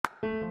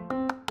Hi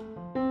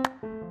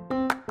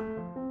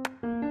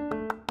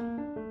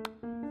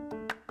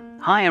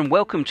and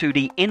welcome to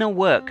The Inner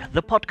Work,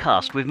 the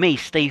podcast with me,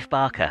 Steve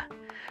Barker.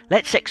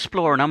 Let's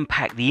explore and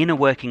unpack the inner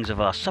workings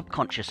of our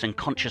subconscious and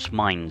conscious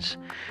minds,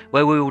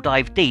 where we will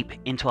dive deep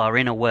into our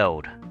inner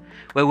world,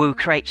 where we will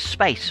create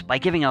space by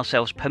giving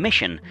ourselves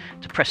permission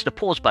to press the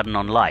pause button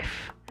on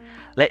life.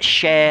 Let's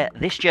share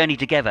this journey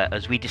together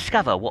as we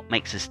discover what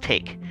makes us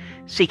tick,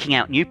 seeking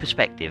out new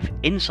perspective,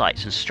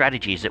 insights and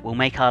strategies that will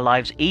make our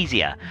lives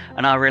easier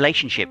and our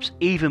relationships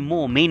even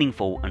more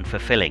meaningful and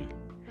fulfilling.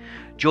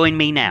 Join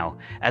me now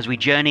as we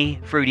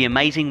journey through the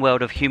amazing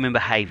world of human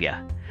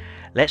behaviour.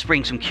 Let's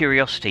bring some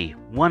curiosity,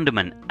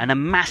 wonderment and a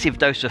massive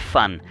dose of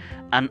fun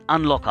and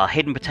unlock our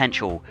hidden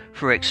potential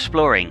through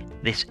exploring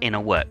this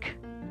inner work.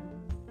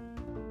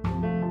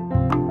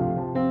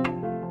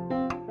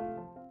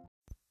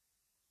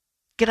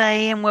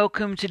 G'day and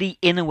welcome to The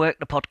Inner Work,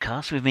 the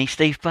podcast with me,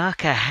 Steve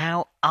Barker.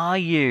 How are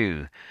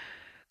you?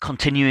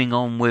 Continuing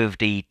on with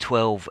the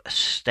 12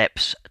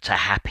 steps to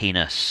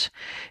happiness.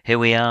 Here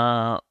we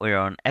are. We're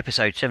on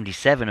episode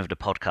 77 of the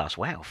podcast.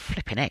 Wow,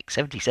 flipping heck,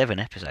 77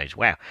 episodes.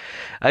 Wow.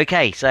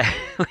 Okay, so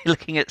we're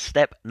looking at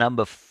step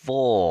number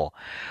 4,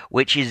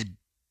 which is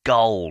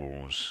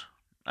goals.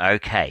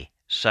 Okay,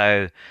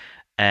 so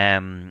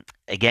again,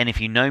 if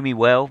you know me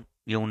well,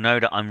 you'll know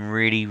that I'm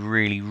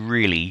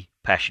really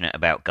passionate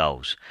about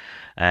goals.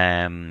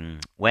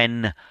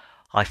 When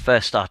I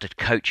first started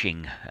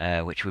coaching,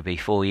 which would be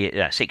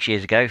 6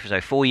 years ago.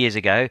 So 4 years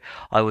ago,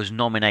 I was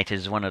nominated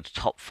as one of the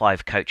top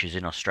 5 coaches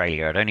in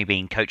Australia. I'd only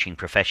been coaching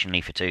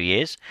professionally for 2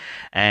 years,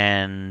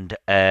 and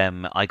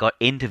I got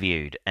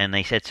interviewed, and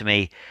they said to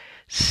me,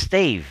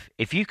 "Steve,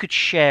 if you could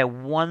share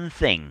one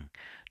thing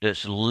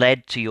that's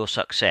led to your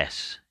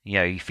success,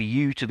 for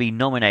you to be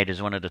nominated as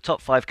one of the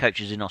top 5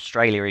 coaches in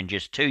Australia in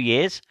just 2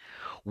 years,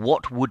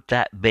 what would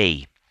that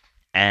be?"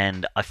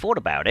 And I thought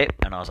about it,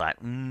 and I was like,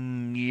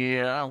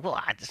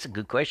 that's a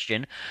good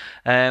question.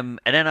 And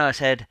then I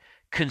said,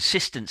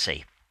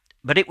 consistency.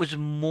 But it was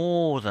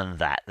more than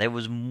that. There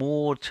was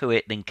more to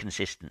it than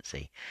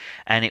consistency.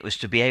 And it was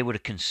to be able to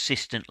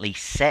consistently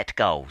set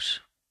goals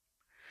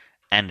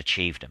and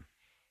achieve them.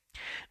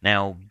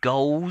 Now,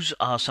 goals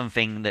are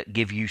something that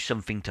give you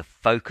something to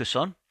focus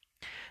on.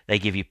 They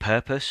give you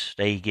purpose.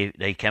 They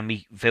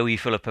can fill you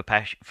full of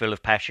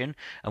passion,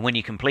 and when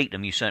you complete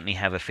them, you certainly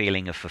have a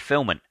feeling of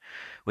fulfillment,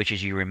 which,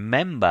 as you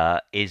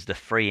remember, is the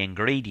 3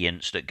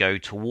 ingredients that go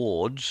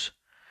towards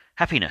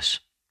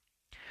happiness.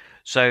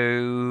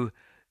 So,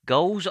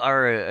 goals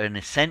are an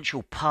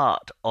essential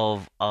part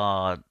of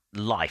our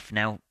life.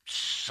 Now,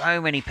 so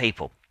many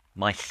people,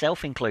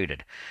 myself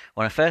included,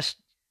 when I first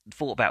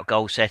thought about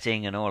goal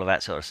setting and all of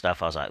that sort of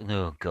stuff, I was like,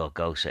 oh god,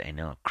 goal setting,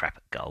 oh crap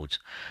at goals.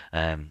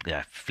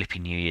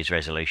 Flipping New Year's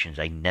resolutions,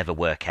 they never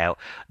work out.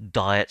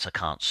 Diets, I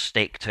can't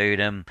stick to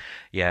them.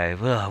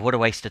 What a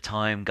waste of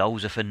time.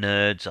 Goals are for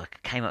nerds. I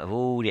came up with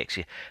all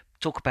the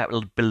talk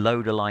about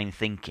below the line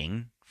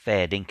thinking.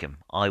 Fair dinkum,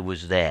 I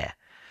was there.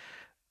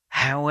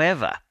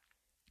 However,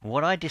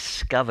 what I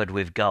discovered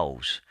with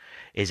goals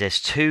is there's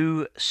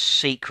 2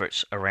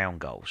 secrets around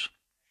goals.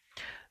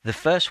 The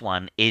first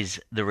one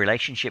is the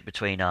relationship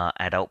between our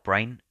adult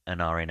brain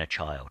and our inner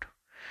child.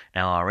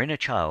 Now, our inner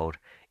child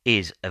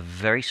is a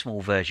very small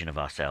version of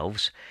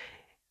ourselves.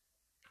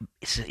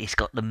 It's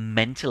got the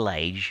mental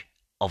age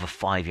of a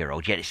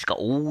 5-year-old, yet it's got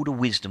all the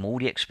wisdom, all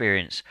the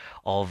experience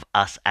of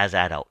us as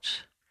adults.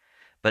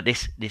 But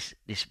this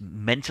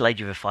mental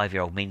age of a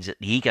 5-year-old means that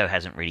the ego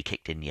hasn't really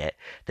kicked in yet.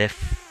 They're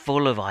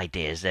full of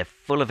ideas, they're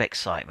full of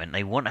excitement,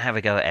 they want to have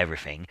a go at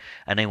everything,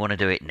 and they want to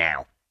do it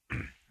now.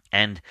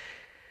 And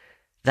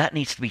that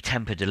needs to be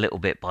tempered a little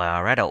bit by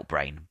our adult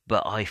brain,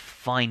 but I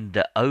find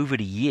that over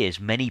the years,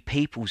 many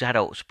people's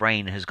adult's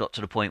brain has got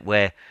to the point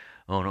where,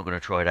 oh, I'm not going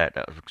to try that,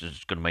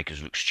 that's going to make us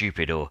look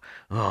stupid, or,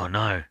 oh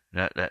no,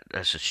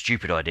 that's a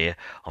stupid idea,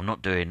 I'm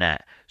not doing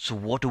that. So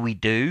what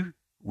do?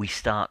 We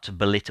start to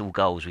belittle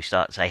goals, we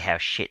start to say how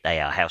shit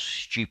they are, how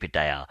stupid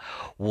they are,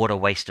 what a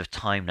waste of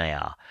time they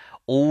are.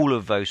 All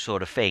of those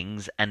sort of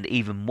things, and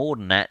even more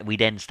than that, we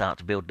then start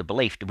to build the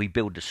belief, we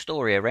build the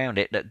story around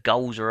it, that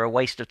goals are a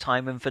waste of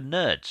time and for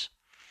nerds.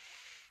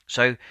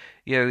 So,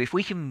 if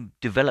we can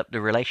develop the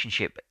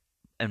relationship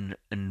and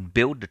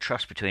build the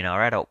trust between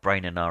our adult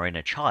brain and our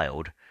inner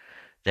child,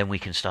 then we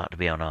can start to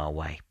be on our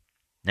way.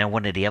 Now,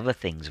 one of the other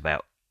things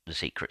about the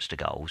secrets to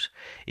goals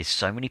is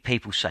so many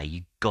people say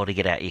you've got to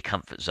get out of your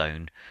comfort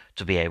zone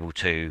to be able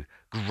to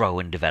grow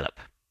and develop.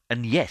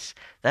 And yes,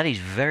 that is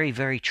very,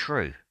 very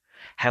true.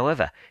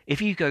 However,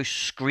 if you go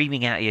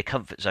screaming out of your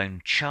comfort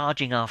zone,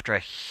 charging after a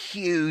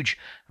huge,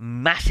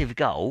 massive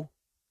goal,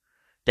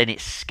 then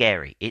it's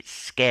scary. It's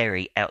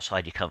scary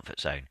outside your comfort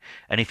zone.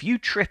 And if you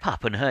trip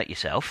up and hurt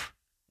yourself,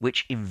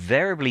 which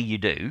invariably you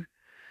do,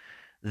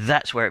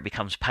 that's where it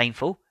becomes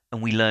painful,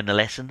 and we learn the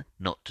lesson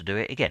not to do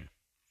it again.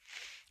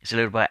 It's a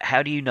little bit,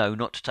 how do you know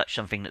not to touch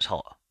something that's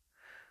hot?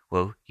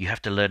 Well, you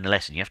have to learn the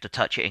lesson. You have to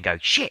touch it and go,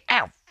 shit,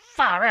 ow,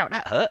 far out,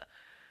 that hurt.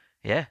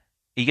 Yeah? Are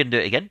you going to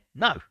do it again?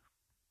 No.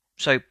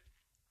 So,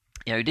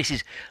 this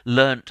is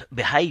learnt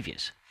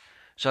behaviours.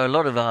 So a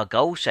lot of our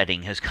goal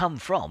setting has come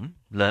from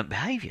learnt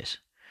behaviours.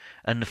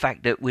 And the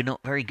fact that we're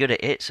not very good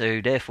at it, so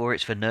therefore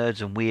it's for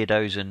nerds and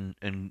weirdos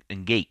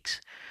and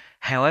geeks.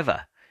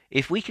 However,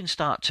 if we can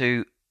start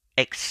to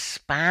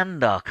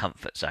expand our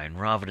comfort zone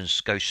rather than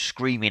go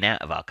screaming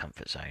out of our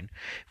comfort zone,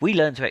 if we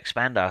learn to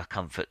expand our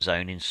comfort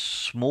zone in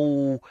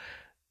small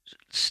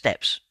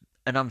steps,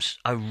 and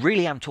I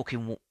really am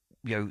talking,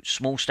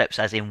 small steps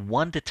as in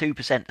 1 to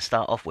 2% to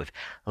start off with.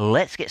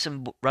 Let's get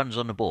some runs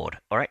on the board.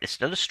 All right, there's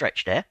still a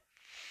stretch there.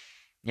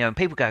 And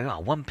people go,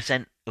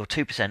 1% or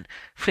 2%,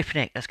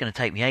 flipping it, that's going to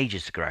take me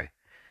ages to grow.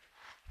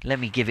 Let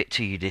me give it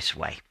to you this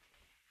way.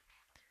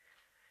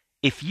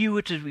 If you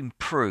were to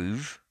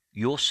improve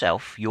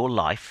yourself, your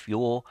life,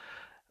 your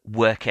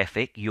work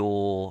ethic,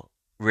 your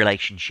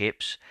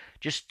relationships,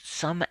 just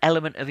some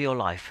element of your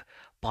life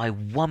by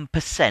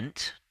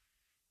 1%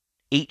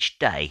 each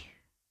day,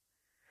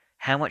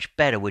 how much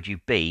better would you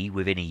be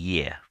within a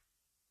year?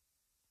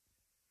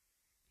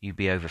 You'd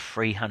be over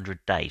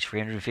 300 days,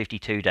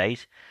 352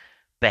 days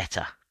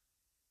better.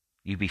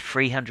 You'd be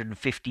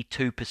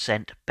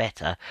 352%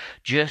 better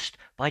just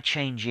by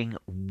changing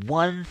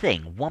one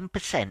thing,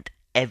 1%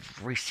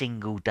 every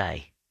single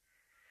day.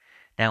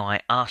 Now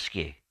I ask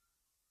you,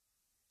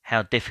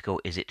 how difficult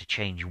is it to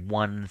change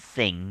one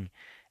thing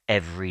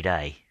every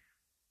day?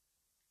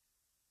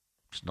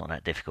 It's not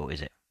that difficult,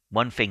 is it?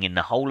 One thing in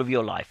the whole of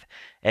your life,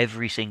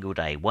 every single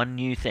day. One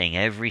new thing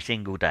every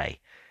single day.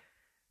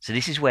 So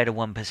this is where the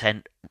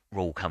 1%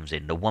 rule comes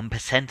in. The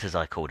 1%, as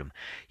I call them.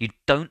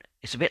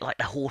 It's a bit like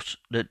the horse,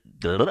 the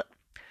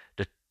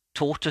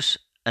tortoise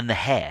and the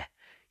hare.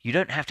 You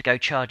don't have to go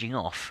charging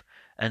off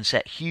and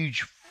set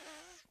huge,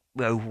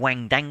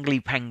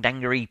 wang-dangly,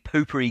 pang-dangery,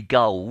 poopery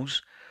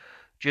goals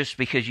just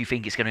because you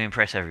think it's going to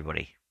impress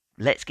everybody.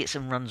 Let's get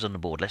some runs on the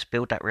board. Let's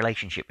build that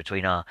relationship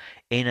between our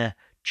inner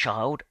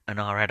child and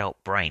our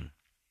adult brain.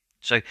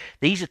 So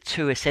these are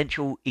two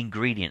essential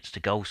ingredients to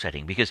goal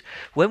setting, because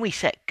when we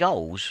set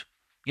goals,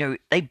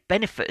 they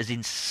benefit us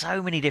in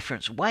so many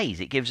different ways.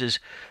 It gives us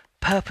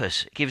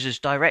purpose, it gives us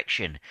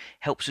direction,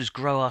 helps us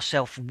grow our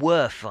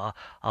self-worth,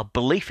 our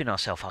belief in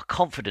ourselves, our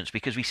confidence,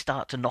 because we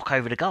start to knock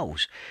over the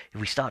goals. If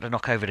we start to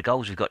knock over the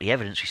goals, we've got the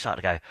evidence, we start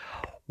to go,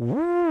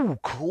 ooh,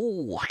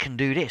 cool, I can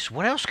do this.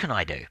 What else can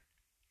I do?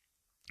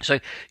 So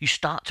you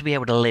start to be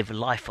able to live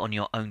life on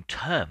your own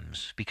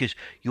terms because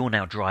you're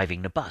now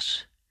driving the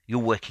bus. You're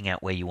working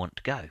out where you want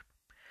to go.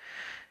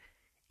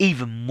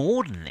 Even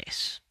more than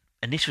this,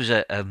 and this was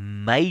a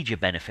major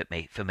benefit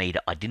for me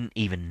that I didn't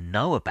even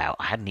know about,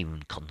 I hadn't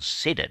even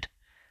considered,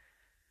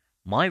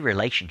 my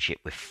relationship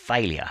with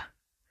failure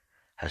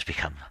has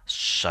become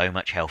so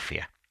much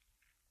healthier,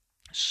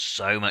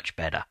 so much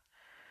better.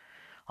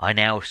 I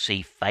now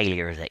see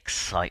failure as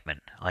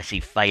excitement. I see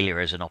failure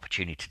as an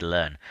opportunity to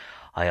learn.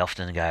 I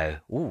often go,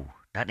 ooh,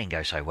 that didn't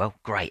go so well.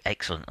 Great,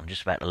 excellent. I'm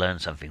just about to learn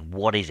something.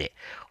 What is it?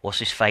 What's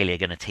this failure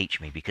going to teach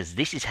me? Because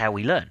this is how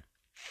we learn.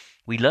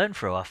 We learn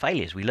through our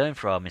failures. We learn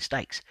through our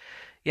mistakes.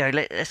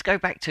 Let's go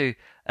back to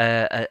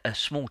a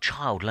small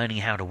child learning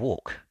how to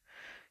walk.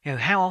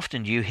 How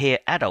often do you hear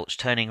adults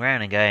turning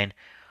around and going,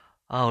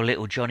 oh,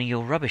 little Johnny,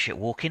 you're rubbish at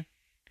walking.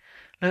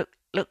 Look,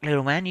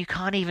 little man, you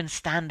can't even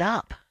stand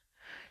up.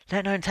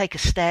 Let alone take a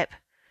step.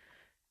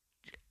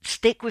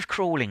 Stick with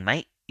crawling,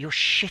 mate. You're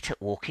shit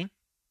at walking.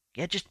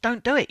 Yeah, just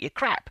don't do it. You're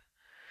crap.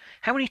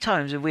 How many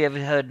times have we ever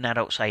heard an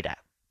adult say that?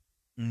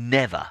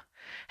 Never.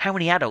 How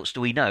many adults do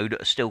we know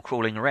that are still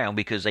crawling around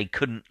because they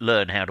couldn't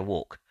learn how to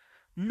walk?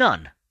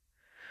 None.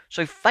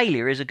 So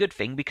failure is a good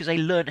thing because they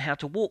learned how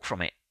to walk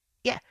from it.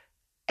 Yeah,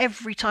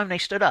 every time they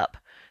stood up,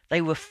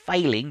 they were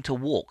failing to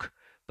walk,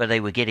 but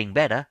they were getting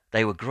better.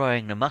 They were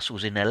growing the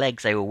muscles in their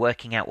legs. They were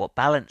working out what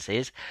balance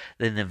is.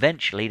 Then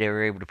eventually they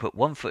were able to put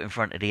one foot in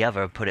front of the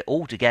other and put it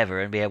all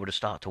together and be able to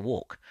start to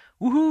walk.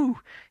 Woohoo!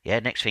 Yeah,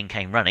 next thing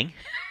came running.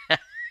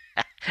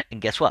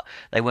 And guess what?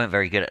 They weren't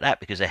very good at that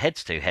because their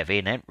head's too heavy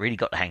and they hadn't really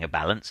got the hang of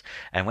balance.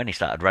 And when they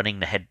started running,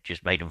 the head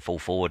just made them fall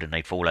forward and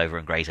they'd fall over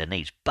and graze their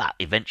knees. But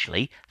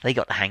eventually, they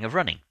got the hang of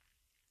running.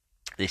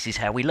 This is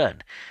how we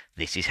learn.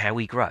 This is how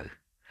we grow.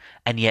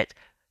 And yet,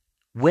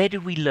 where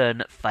did we learn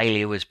that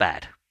failure was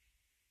bad?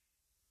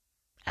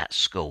 At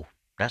school.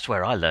 That's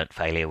where I learnt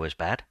failure was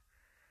bad.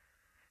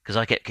 Because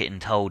I kept getting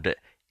told that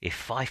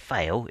if I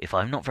fail, if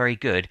I'm not very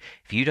good,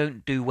 if you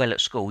don't do well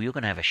at school, you're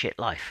going to have a shit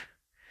life.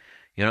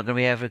 You're not going to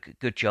be able to have a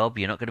good job.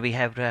 You're not going to be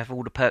able to have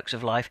all the perks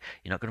of life.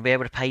 You're not going to be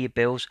able to pay your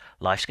bills.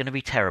 Life's going to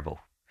be terrible.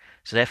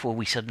 So therefore,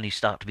 we suddenly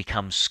start to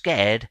become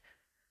scared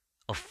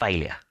of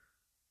failure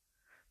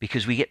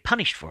because we get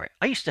punished for it.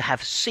 I used to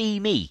have see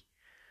me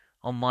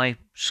on my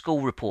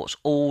school reports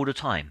all the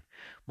time.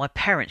 My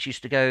parents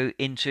used to go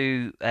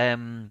into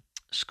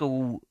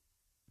school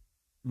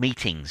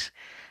meetings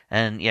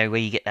and, where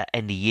you get that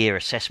end-of-year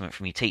assessment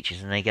from your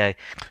teachers and they go,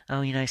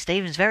 oh,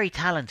 Stephen's very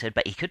talented,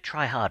 but he could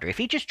try harder. If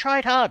he just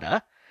tried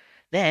harder,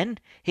 then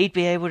he'd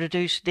be able to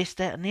do this,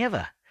 that and the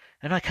other.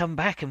 And I come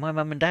back and my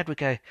mum and dad would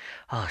go,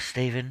 oh,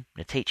 Stephen,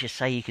 the teachers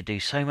say you could do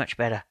so much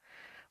better.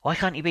 Why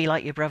can't you be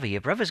like your brother?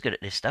 Your brother's good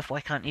at this stuff. Why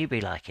can't you be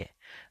like it?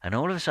 And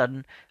all of a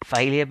sudden,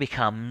 failure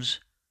becomes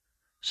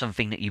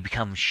something that you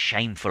become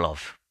shameful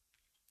of.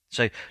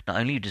 So not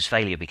only does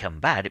failure become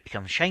bad, it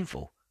becomes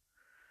shameful.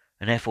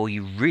 And therefore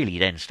you really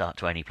then start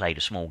to only play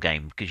the small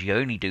game because you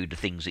only do the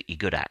things that you're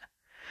good at.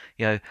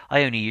 I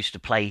only used to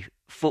play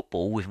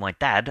football with my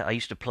dad. I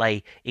used to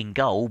play in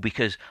goal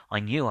because I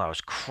knew I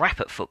was crap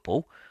at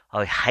football.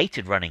 I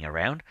hated running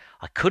around.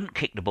 I couldn't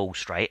kick the ball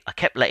straight. I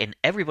kept letting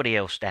everybody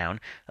else down.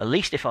 At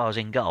least if I was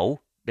in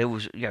goal, there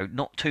was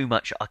not too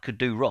much I could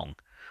do wrong.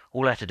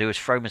 All I had to do was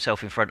throw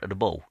myself in front of the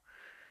ball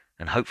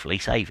and hopefully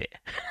save it.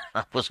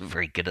 I wasn't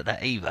very good at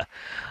that either.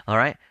 All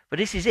right? But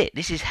this is it.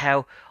 This is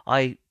how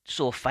I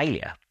saw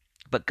failure.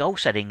 But goal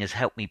setting has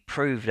helped me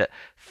prove that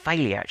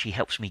failure actually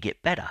helps me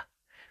get better.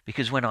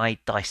 Because when I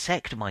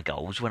dissect my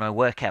goals, when I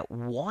work out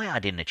why I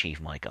didn't achieve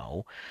my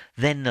goal,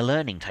 then the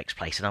learning takes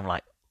place. And I'm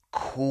like,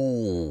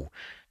 cool,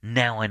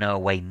 now I know a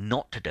way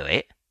not to do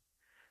it.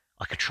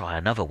 I could try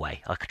another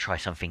way. I could try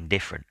something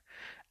different.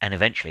 And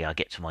eventually I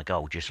get to my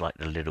goal, just like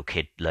the little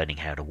kid learning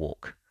how to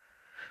walk.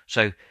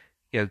 So,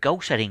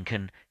 goal setting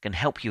can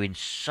help you in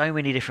so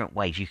many different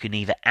ways. You can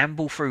either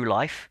amble through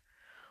life,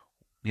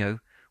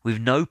 with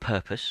no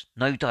purpose,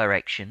 no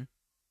direction,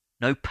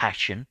 no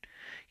passion.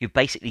 You're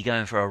basically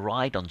going for a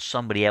ride on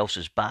somebody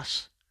else's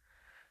bus.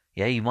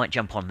 Yeah, you might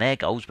jump on their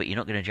goals, but you're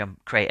not going to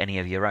create any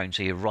of your own.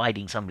 So you're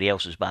riding somebody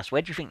else's bus.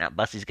 Where do you think that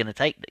bus is going to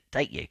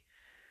take you?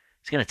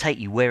 It's going to take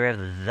you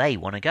wherever they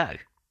want to go.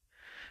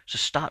 So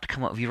start to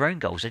come up with your own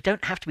goals. They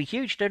don't have to be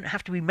huge. They don't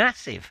have to be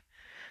massive.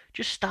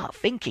 Just start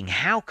thinking,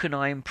 how can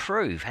I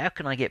improve? How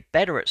can I get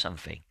better at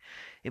something?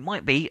 It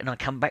might be, and I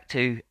come back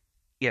to,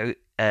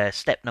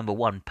 step number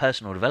 1,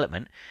 personal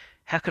development.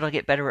 How could I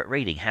get better at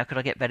reading? How could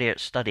I get better at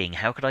studying?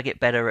 How could I get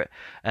better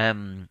at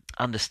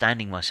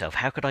understanding myself?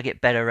 How could I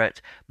get better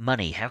at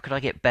money? How could I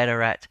get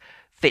better at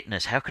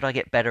fitness? How could I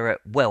get better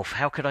at wealth?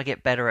 How could I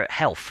get better at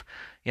health?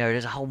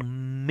 There's a whole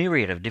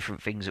myriad of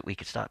different things that we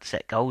could start to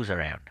set goals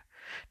around.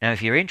 Now,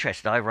 if you're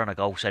interested, I run a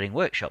goal-setting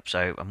workshop,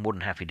 so I'm more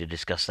than happy to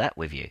discuss that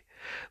with you.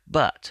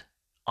 But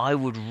I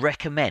would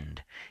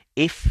recommend,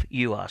 if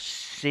you are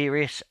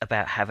serious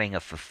about having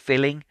a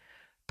fulfilling,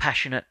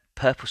 passionate,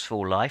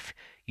 purposeful life,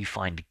 you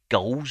find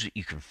goals that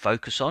you can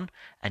focus on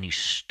and you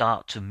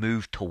start to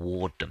move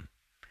toward them.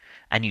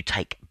 And you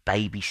take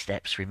baby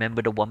steps.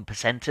 Remember the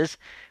 1%ers?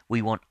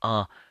 We want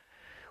our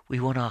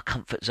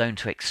comfort zone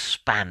to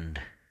expand.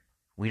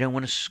 We don't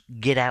want to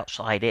get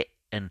outside it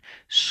and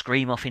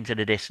scream off into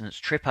the distance,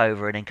 trip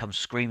over, and then come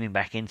screaming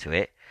back into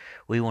it.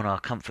 We want our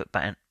comfort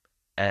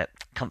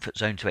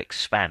zone to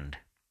expand.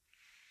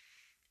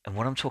 And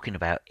what I'm talking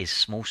about is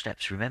small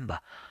steps. Remember,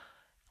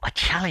 I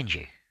challenge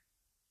you.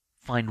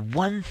 Find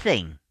one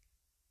thing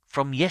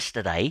from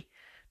yesterday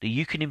that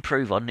you can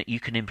improve on, that you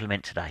can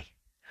implement today.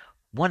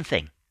 One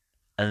thing.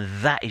 And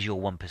that is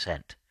your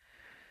 1%.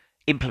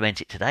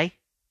 Implement it today.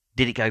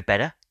 Did it go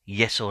better?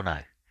 Yes or no?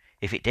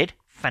 If it did,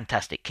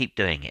 fantastic. Keep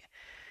doing it.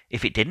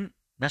 If it didn't,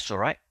 that's all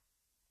right.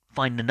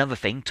 Find another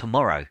thing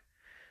tomorrow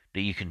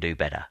that you can do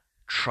better.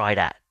 Try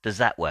that. Does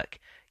that work?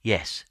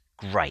 Yes.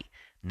 Great.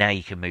 Now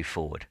you can move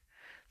forward.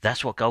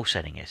 That's what goal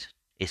setting is.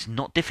 It's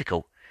not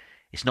difficult.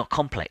 It's not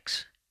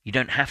complex. You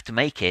don't have to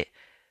make it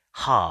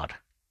hard.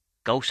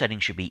 Goal setting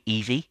should be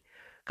easy.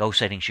 Goal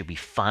setting should be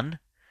fun.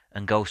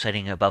 And goal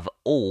setting, above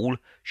all,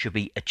 should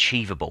be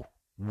achievable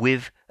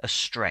with a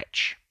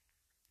stretch.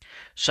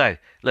 So,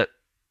 look,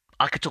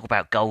 I could talk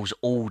about goals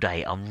all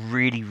day. I'm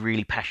really,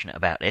 really passionate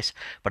about this,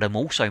 but I'm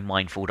also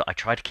mindful that I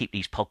try to keep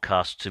these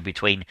podcasts to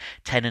between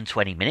 10 and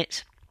 20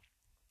 minutes,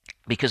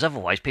 because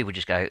otherwise people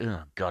just go,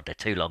 oh, God, they're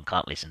too long,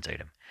 can't listen to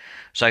them.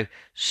 So,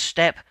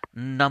 step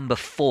number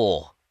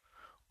 4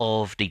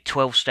 of the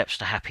 12 steps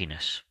to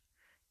happiness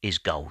is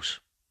goals.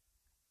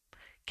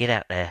 Get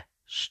out there,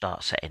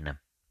 start setting them.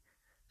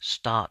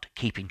 Start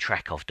keeping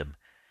track of them.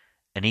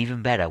 And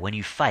even better, when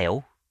you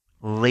fail,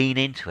 lean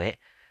into it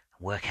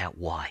and work out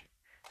why.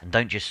 And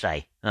don't just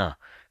say,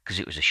 because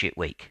it was a shit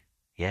week.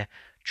 Yeah?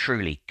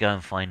 Truly, go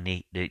and find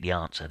the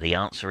answer. The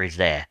answer is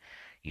there.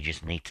 You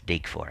just need to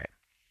dig for it.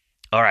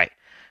 All right.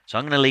 So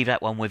I'm going to leave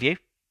that one with you.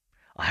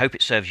 I hope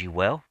it serves you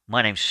well.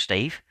 My name's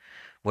Steve.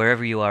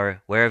 Wherever you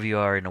are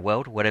in the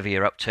world, whatever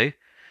you're up to,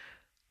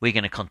 we're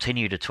going to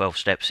continue the 12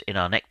 steps in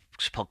our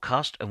next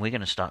podcast, and we're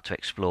going to start to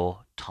explore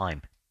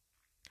time.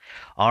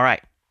 All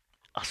right.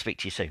 I'll speak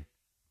to you soon.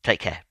 Take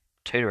care.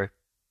 Toodaloo.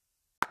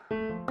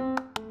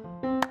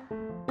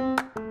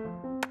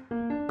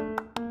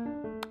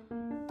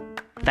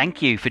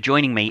 Thank you for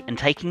joining me and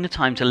taking the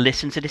time to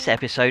listen to this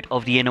episode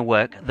of The Inner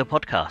Work, the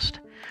podcast.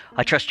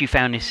 I trust you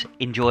found this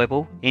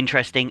enjoyable,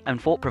 interesting,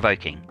 and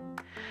thought-provoking.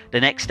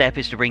 The next step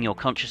is to bring your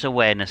conscious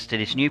awareness to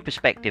this new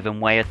perspective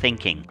and way of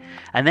thinking,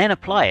 and then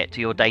apply it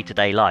to your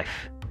day-to-day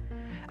life.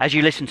 As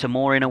you listen to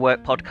more Inner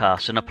Work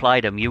podcasts and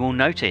apply them, you will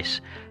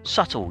notice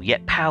subtle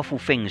yet powerful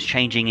things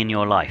changing in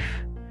your life.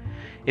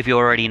 If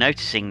you're already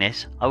noticing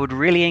this, I would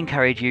really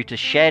encourage you to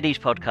share these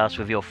podcasts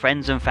with your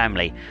friends and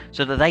family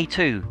so that they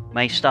too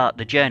may start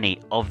the journey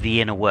of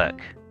the inner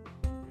work.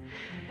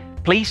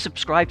 Please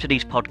subscribe to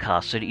these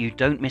podcasts so that you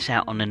don't miss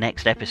out on the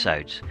next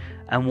episodes.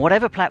 And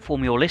whatever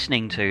platform you're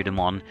listening to them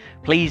on,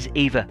 please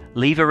either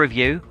leave a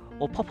review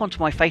or pop onto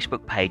my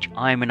Facebook page,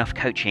 I Am Enough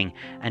Coaching,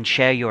 and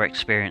share your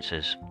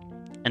experiences.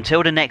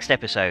 Until the next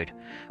episode,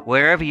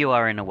 wherever you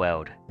are in the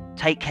world,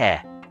 take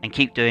care and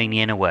keep doing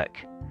the inner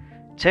work.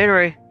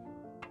 Toodaloo.